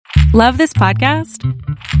Love this podcast?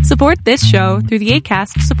 Support this show through the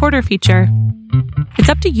Acast supporter feature. It's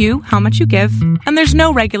up to you how much you give, and there's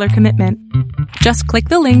no regular commitment. Just click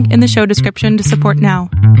the link in the show description to support now.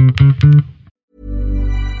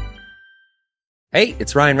 Hey,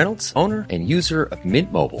 it's Ryan Reynolds, owner and user of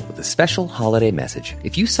Mint Mobile, with a special holiday message.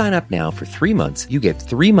 If you sign up now for 3 months, you get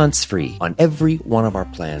 3 months free on every one of our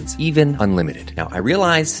plans, even unlimited. Now, I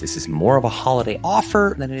realize this is more of a holiday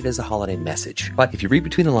offer than it is a holiday message. But if you read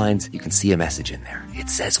between the lines, you can see a message in there. It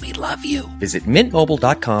says we love you. Visit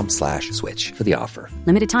mintmobile.com/switch for the offer.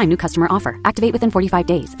 Limited time new customer offer. Activate within 45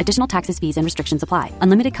 days. Additional taxes, fees, and restrictions apply.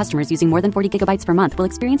 Unlimited customers using more than 40 gigabytes per month will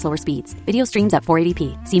experience lower speeds. Video streams at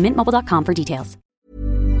 480p. See mintmobile.com for details.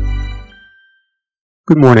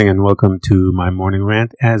 Good morning and welcome to my morning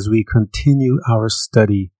rant as we continue our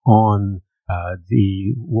study on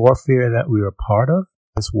the warfare that we are part of.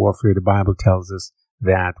 This warfare, the Bible tells us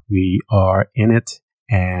that we are in it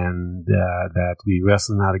and that we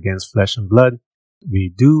wrestle not against flesh and blood. We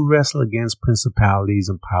do wrestle against principalities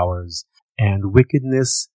and powers and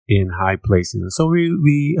wickedness in high places. And so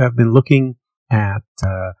we have been looking at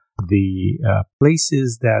the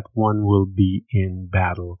places that one will be in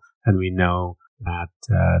battle, and we know that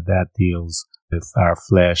that deals with our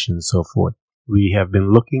flesh and so forth. We have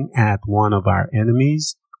been looking at one of our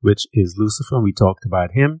enemies, which is Lucifer. We talked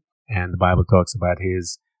about him, and the Bible talks about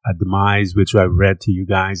his demise, which I read to you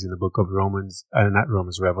guys in the book of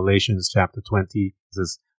Revelations chapter 20. This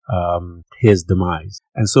is his demise.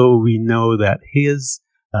 And so we know that his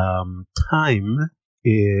time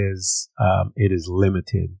is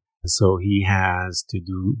limited. So he has to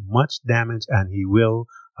do much damage, and he will,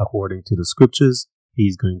 according to the scriptures.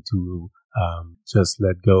 He's going to just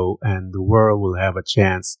let go, and the world will have a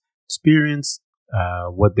chance to experience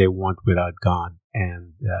what they want without God.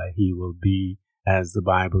 And he will be, as the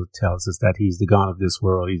Bible tells us, that he's the God of this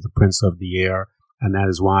world. He's the prince of the air, and that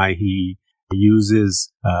is why he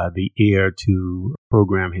uses the air to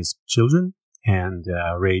program his children and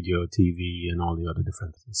radio, TV, and all the other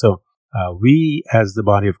different things. So we, as the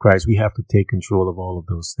body of Christ, we have to take control of all of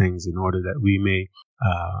those things in order that we may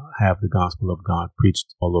have the gospel of God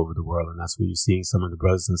preached all over the world. And that's where you're seeing some of the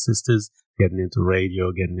brothers and sisters getting into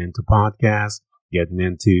radio, getting into podcasts, getting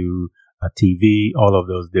into TV, all of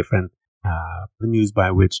those different avenues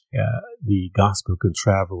by which the gospel can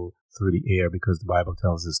travel through the air, because the Bible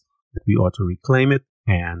tells us that we ought to reclaim it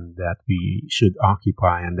and that we should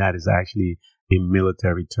occupy. And that is actually a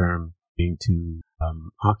military term, being to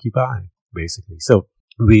occupy, basically. So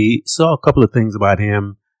we saw a couple of things about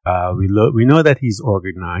him. We know that he's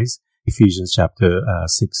organized. Ephesians chapter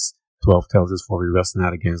 6:12 tells us, "For we wrestle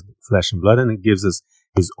not against flesh and blood," and it gives us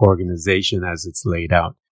his organization as it's laid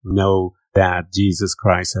out. We know that Jesus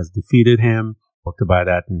Christ has defeated him. Talked about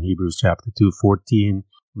that in Hebrews chapter 2:14.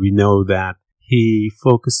 We know that he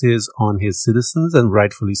focuses on his citizens, and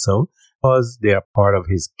rightfully so, because they are part of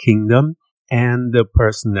his kingdom. And the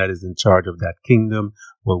person that is in charge of that kingdom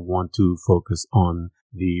will want to focus on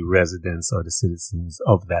the residents or the citizens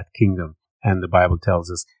of that kingdom. And the Bible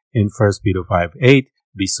tells us in 1 Peter 5:8,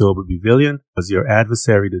 "Be sober, be vigilant, because your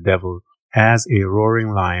adversary, the devil, as a roaring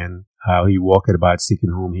lion, he walketh about seeking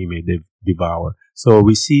whom he may devour." So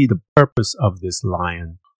we see the purpose of this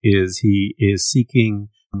lion is he is seeking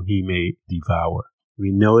whom he may devour.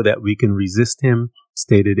 We know that we can resist him,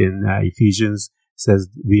 stated in Ephesians, says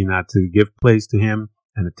we not to give place to him,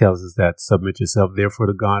 and it tells us that submit yourself therefore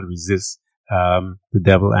to God, resist the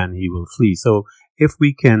devil, and he will flee. So if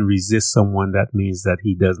we can resist someone, that means that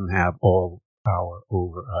he doesn't have all power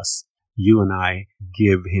over us. You and I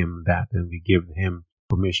give him that, and we give him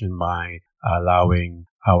permission by allowing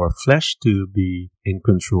our flesh to be in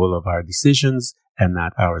control of our decisions and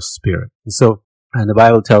not our spirit. And the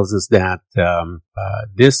Bible tells us that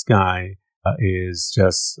this guy is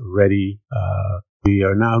just ready. We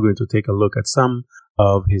are now going to take a look at some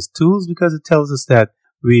of his tools, because it tells us that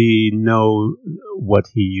we know what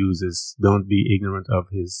he uses. Don't be ignorant of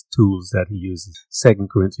his tools that he uses.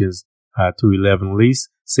 2 Corinthians 2:11,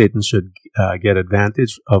 least Satan should get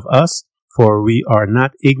advantage of us, for we are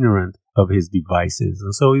not ignorant of his devices.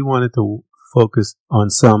 And so we wanted to focus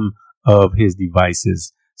on some of his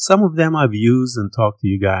devices. Some of them I've used and talked to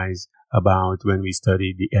you guys about when we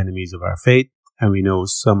studied the enemies of our faith. And we know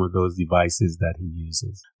some of those devices that he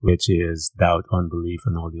uses, which is doubt, unbelief,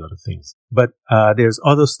 and all the other things. But there's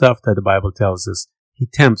other stuff that the Bible tells us. He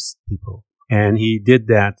tempts people. And he did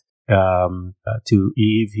that to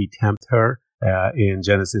Eve. He tempted her in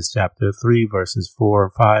Genesis chapter 3, verses 4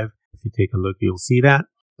 and 5. If you take a look, you'll see that.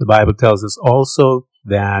 The Bible tells us also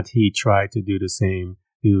that he tried to do the same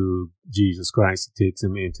to Jesus Christ. He takes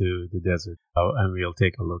him into the desert, and we'll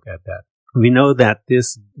take a look at that. We know that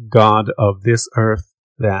this God of this earth,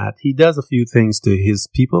 that he does a few things to his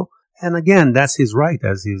people, and again, that's his right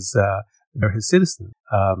as his citizen.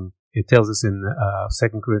 It tells us in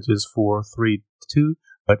 2 Corinthians 4:3-2,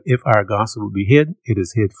 but if our gospel be hid, it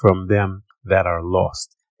is hid from them that are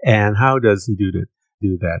lost. And how does he do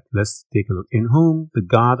that? Let's take a look. In whom the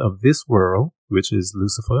God of this world, which is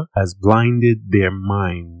Lucifer, has blinded their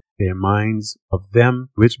minds of them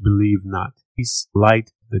which believe not. His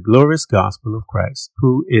light, the glorious gospel of Christ,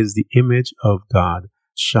 who is the image of God,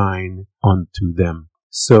 shine unto them.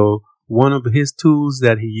 So one of his tools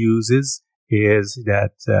that he uses is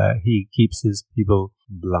that he keeps his people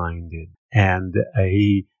blinded, and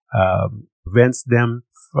he prevents them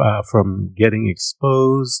from getting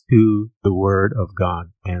exposed to the word of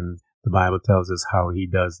God. And the Bible tells us how he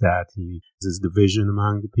does that. He causes division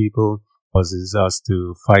among the people, causes us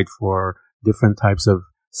to fight for different types of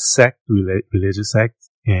religious sects,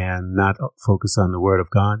 and not focus on the word of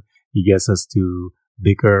God. He gets us to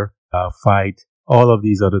bicker, fight, all of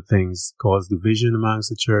these other things, cause division amongst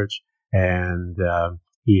the church. And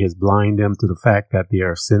he has blinded them to the fact that they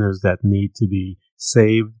are sinners that need to be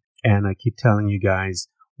saved. And I keep telling you guys,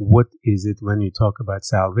 what is it when you talk about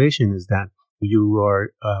salvation is that you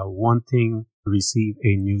are wanting to receive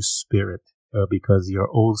a new spirit because your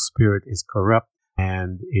old spirit is corrupt,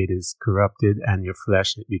 and it is corrupted, and your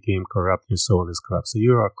flesh became corrupt, your soul is corrupt. So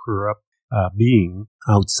you are a corrupt being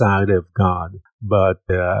outside of God. But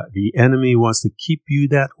the enemy wants to keep you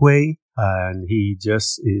that way. And he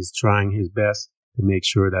just is trying his best to make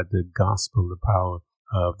sure that the gospel, the power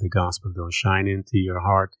of the gospel, don't shine into your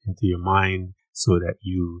heart, into your mind, so that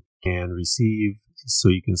you can receive, so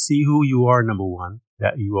you can see who you are, number one,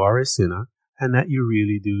 that you are a sinner, and that you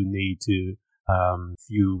really do need to, if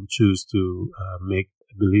you choose to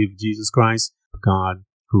believe Jesus Christ, God,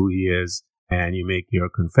 who he is, and you make your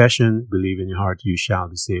confession, believe in your heart, you shall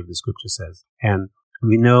be saved, the scripture says. And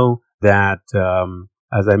we know that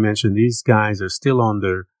as I mentioned, these guys are still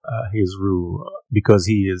under his rule because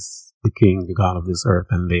he is the king, the God of this earth,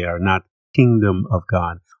 and they are not kingdom of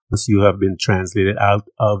God. Once you have been translated out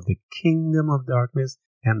of the kingdom of darkness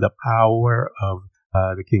and the power of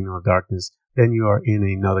the kingdom of darkness, then you are in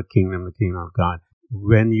another kingdom, the kingdom of God.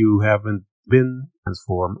 When you haven't been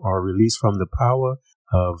transformed or released from the power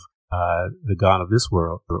of the God of this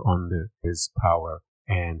world, you're under his power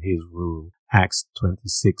and his rule. Acts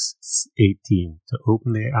 26:18, to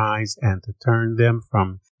open their eyes and to turn them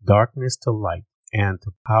from darkness to light, and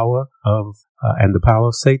to power of and the power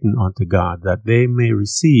of Satan unto God, that they may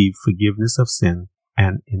receive forgiveness of sin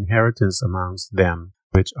and inheritance amongst them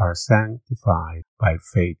which are sanctified by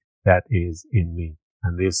faith that is in me.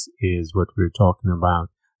 And this is what we're talking about.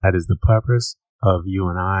 That is the purpose of you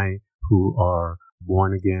and I who are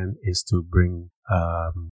born again, is to bring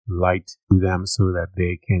light to them so that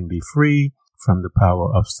they can be free from the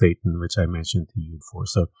power of Satan, which I mentioned to you before.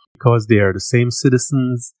 So because they are the same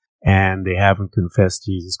citizens and they haven't confessed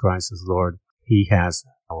Jesus Christ as Lord, he has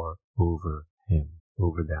power over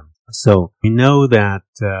them. So we know that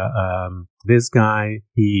this guy,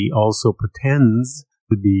 he also pretends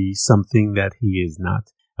to be something that he is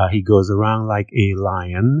not. He goes around like a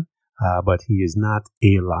lion, but he is not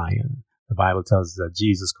a lion. The Bible tells us that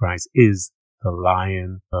Jesus Christ is the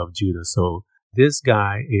Lion of Judah. So this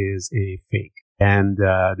guy is a fake. And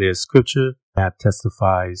there's scripture that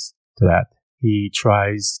testifies to that. He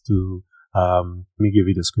tries to, let me give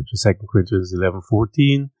you the scripture. 2 Corinthians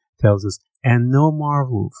 11:14 tells us, and no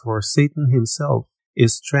marvel, for Satan himself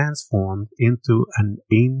is transformed into an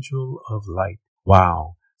angel of light.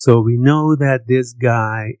 Wow. So we know that this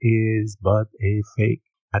guy is but a fake,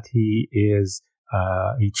 that he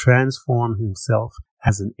transformed himself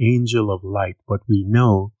as an angel of light, but we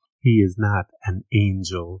know he is not an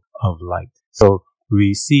angel of light. So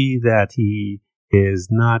we see that he is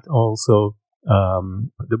not also,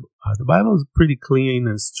 the Bible is pretty clean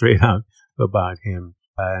and straight out about him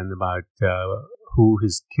and about who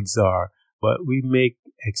his kids are, but we make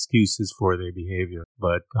excuses for their behavior,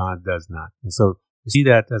 but God does not. And so you see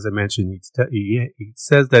that, as I mentioned, he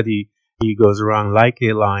says that he goes around like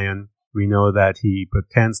a lion. We know that he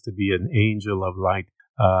pretends to be an angel of light.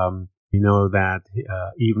 We know that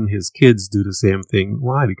even his kids do the same thing.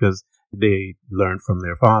 Why? Because they learn from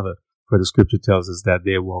their father. For the scripture tells us that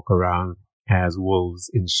they walk around as wolves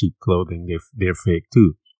in sheep clothing. They're fake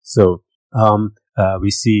too. So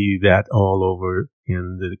we see that all over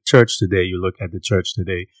in the church today. You look at the church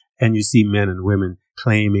today and you see men and women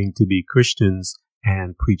claiming to be Christians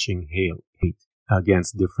and preaching hate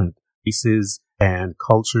against different races and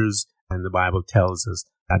cultures And the Bible tells us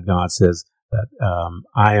that God says that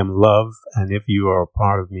I am love, and if you are a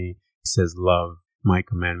part of me, he says, love my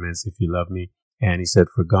commandments if you love me. And he said,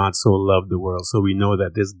 for God so loved the world. So we know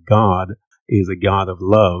that this God is a God of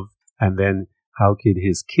love. And then how could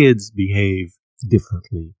his kids behave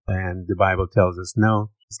differently? And the Bible tells us, no,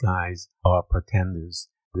 these guys are pretenders.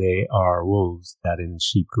 They are wolves that in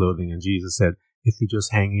sheep clothing. And Jesus said, if you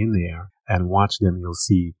just hang in there and watch them, you'll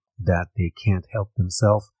see that they can't help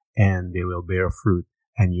themselves and they will bear fruit,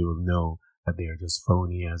 and you will know that they are just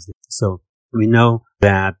phony as they. So we know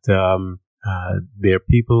that they're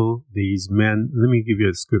people, these men. Let me give you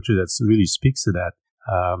a scripture that really speaks to that.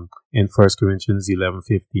 In 1 Corinthians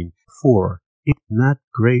 11:15, for it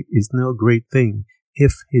is no great thing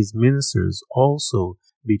if his ministers also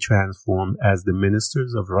be transformed as the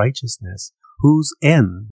ministers of righteousness, whose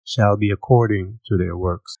end shall be according to their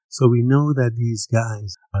works. So we know that these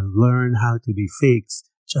guys learn how to be fakes,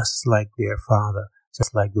 just like their father,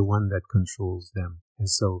 just like the one that controls them. And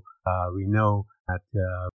so we know that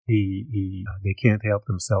they can't help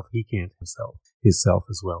themselves. He can't help himself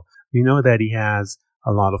as well. We know that he has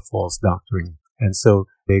a lot of false doctrine. And so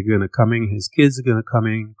they're going to come in, his kids are going to come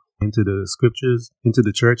in into the scriptures, into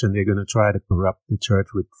the church, and they're going to try to corrupt the church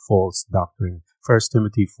with false doctrine. 1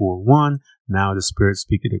 Timothy 4:1, now the Spirit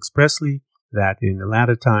speaketh expressly that in the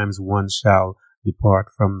latter times one shall depart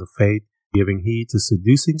from the faith, giving heed to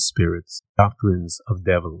seducing spirits, doctrines of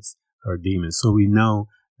devils or demons. So we know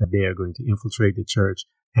that they are going to infiltrate the church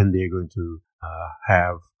and they're going to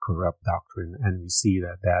have corrupt doctrine. And we see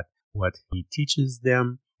that what he teaches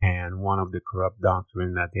them, and one of the corrupt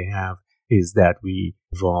doctrine that they have is that we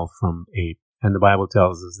evolved from ape. And the Bible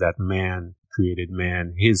tells us that man created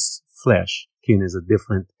man, his flesh, skin is a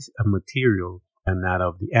different material than that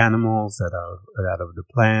of the animals, that of the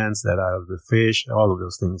plants, that of the fish, all of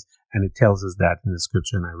those things. And it tells us that in the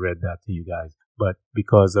scripture, and I read that to you guys. But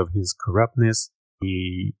because of his corruptness,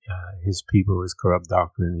 his people, his corrupt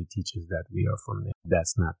doctrine, he teaches that we are from there.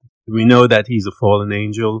 That's not. We know that he's a fallen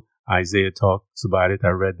angel. Isaiah talks about it. I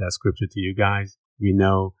read that scripture to you guys. We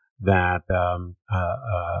know that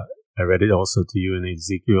I read it also to you in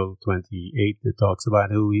Ezekiel 28 that talks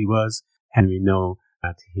about who he was. And we know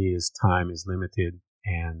that his time is limited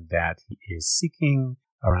and that he is seeking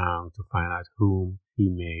around to find out whom he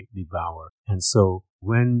may devour. And so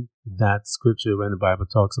when that scripture, when the Bible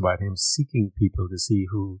talks about him seeking people to see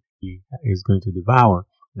who he is going to devour,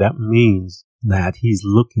 that means that he's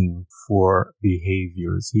looking for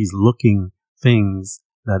behaviors. He's looking things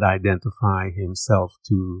that identify himself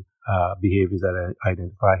to behaviors that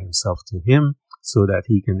identify himself to him, so that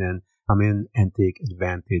he can then come in and take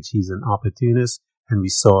advantage. He's an opportunist, and we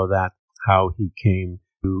saw that how he came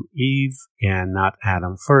to Eve and not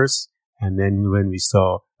Adam first. And then when we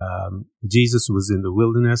saw Jesus was in the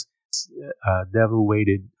wilderness, devil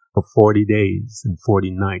waited for 40 days and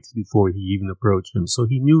 40 nights before he even approached him. So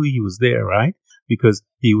he knew he was there, right? Because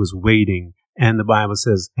he was waiting. And the Bible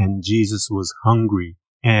says, and Jesus was hungry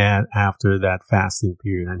and after that fasting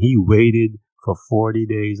period. And he waited for 40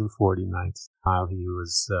 days and 40 nights while he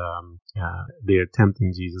was there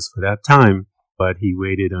tempting Jesus for that time. But he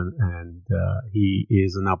waited and he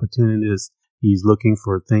is an opportunist. He's looking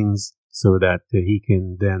for things so that he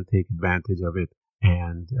can then take advantage of it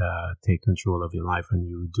and take control of your life. And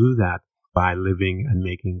you do that by living and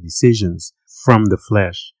making decisions from the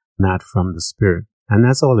flesh, not from the spirit. And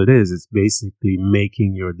that's all it is. It's basically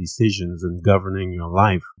making your decisions and governing your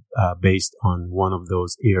life based on one of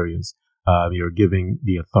those areas. You're giving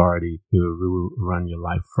the authority to run your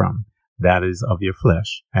life from. That is of your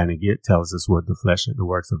flesh. And it tells us what the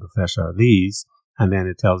works of the flesh are these. And then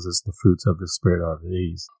it tells us the fruits of the spirit are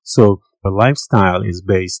these. So the lifestyle is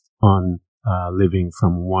based on living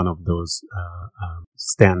from one of those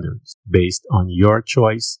standards, based on your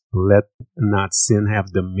choice. Let not sin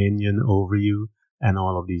have dominion over you, and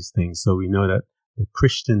all of these things. So we know that the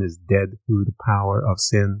Christian is dead to the power of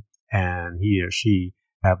sin, and he or she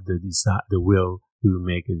have the will to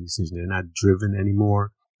make a decision. They're not driven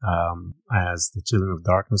anymore as the children of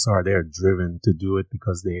darkness are. They're driven to do it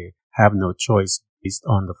because they have no choice based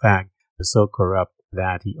on the fact they're so corrupt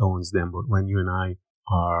that he owns them. But when you and I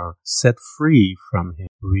are set free from him,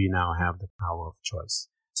 we now have the power of choice.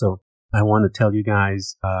 So I want to tell you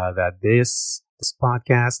guys that this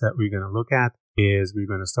podcast that we're going to look at is we're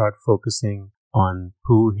going to start focusing on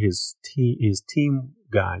who his team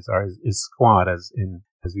guys are, his squad, as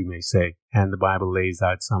we may say. And the Bible lays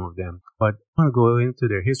out some of them. But I want to go into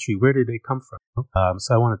their history. Where did they come from?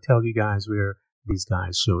 So I want to tell you guys where these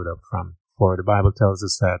guys showed up from. For the Bible tells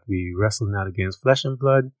us that we wrestle not against flesh and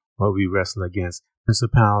blood, But we wrestle against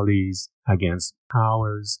principalities, against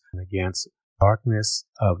powers, and against darkness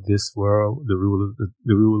of this world, the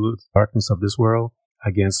rule of darkness of this world,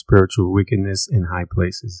 against spiritual wickedness in high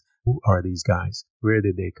places. Who are these guys? Where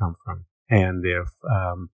did they come from? And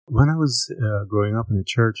when I was growing up in the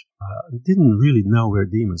church, didn't really know where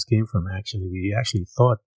demons came from. Actually, we actually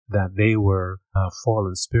thought that they were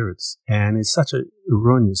fallen spirits, and it's such an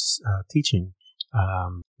erroneous teaching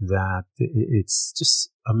that it's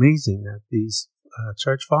just amazing that these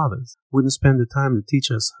church fathers wouldn't spend the time to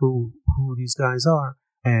teach us who these guys are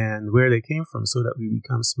and where they came from, so that we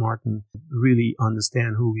become smart and really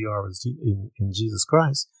understand who we are in Jesus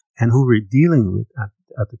Christ and who we're dealing with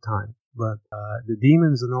at the time. But the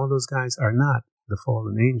demons and all those guys are not the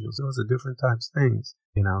fallen angels. Those are different types of things,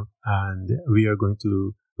 and we are going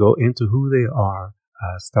to go into who they are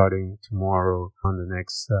starting tomorrow on the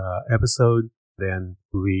next episode. Then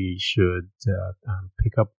we should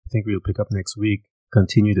pick up, I think we'll pick up next week,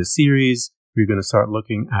 continue the series. We're going to start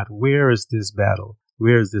looking at where is this battle?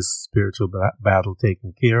 Where is this spiritual battle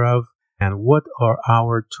taken care of? And what are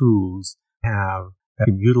our tools that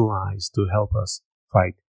can utilize to help us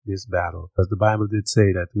fight this battle? Because the Bible did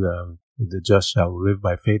say that the just shall live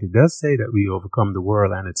by faith. It does say that we overcome the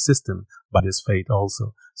world and its system by this faith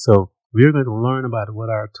also. So we're going to learn about what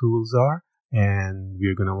our tools are, and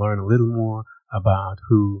we're going to learn a little more about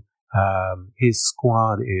who his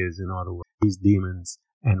squad is, in other words, these demons,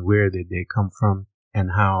 and where did they come from,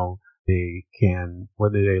 and how they can,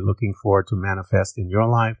 what are they looking for to manifest in your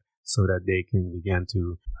life so that they can begin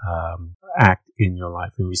to act in your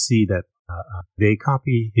life. And we see that they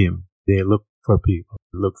copy him. They look for people,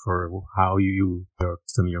 look for how you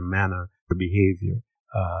your manner, your behavior.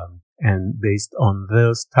 And based on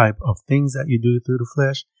those type of things that you do through the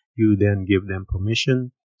flesh, you then give them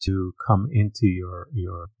permission to come into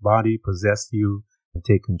your body, possess you, and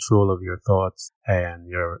take control of your thoughts and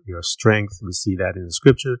your strength. We see that in the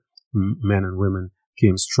scripture. Men and women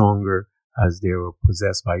became stronger as they were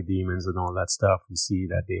possessed by demons and all that stuff. We see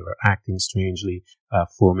that they were acting strangely,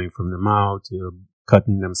 foaming from the mouth,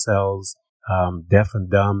 cutting themselves, deaf and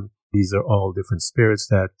dumb. These are all different spirits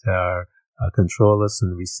that control us,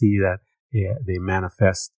 and we see that they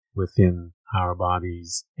manifest within our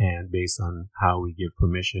bodies and based on how we give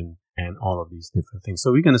permission and all of these different things.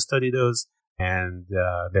 So we're going to study those, and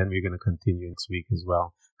then we're going to continue next week as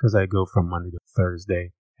well, because I go from Monday to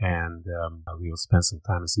Thursday, and we'll spend some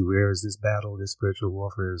time to see where is this battle, this spiritual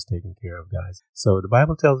warfare is taken care of, guys. So the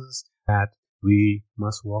Bible tells us that we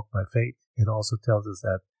must walk by faith. It also tells us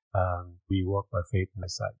that we walk by faith and by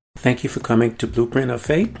sight. Thank you for coming to Blueprint of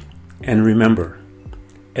Faith. And remember,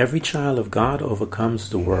 every child of God overcomes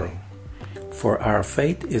the world. For our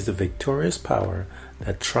faith is the victorious power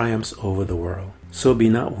that triumphs over the world. So be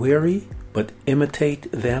not weary, but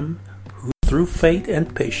imitate them who through faith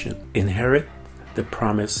and patience inherit the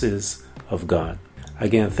promises of God.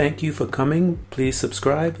 Again, thank you for coming. Please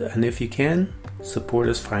subscribe, and if you can, support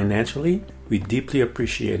us financially. We deeply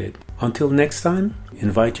appreciate it. Until next time,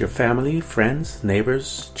 invite your family, friends,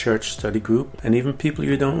 neighbors, church study group, and even people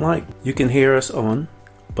you don't like. You can hear us on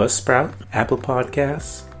Buzzsprout, Apple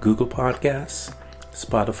Podcasts, Google Podcasts,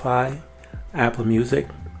 Spotify, Apple Music,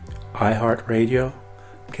 iHeartRadio,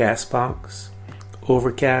 Castbox,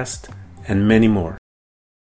 Overcast, and many more.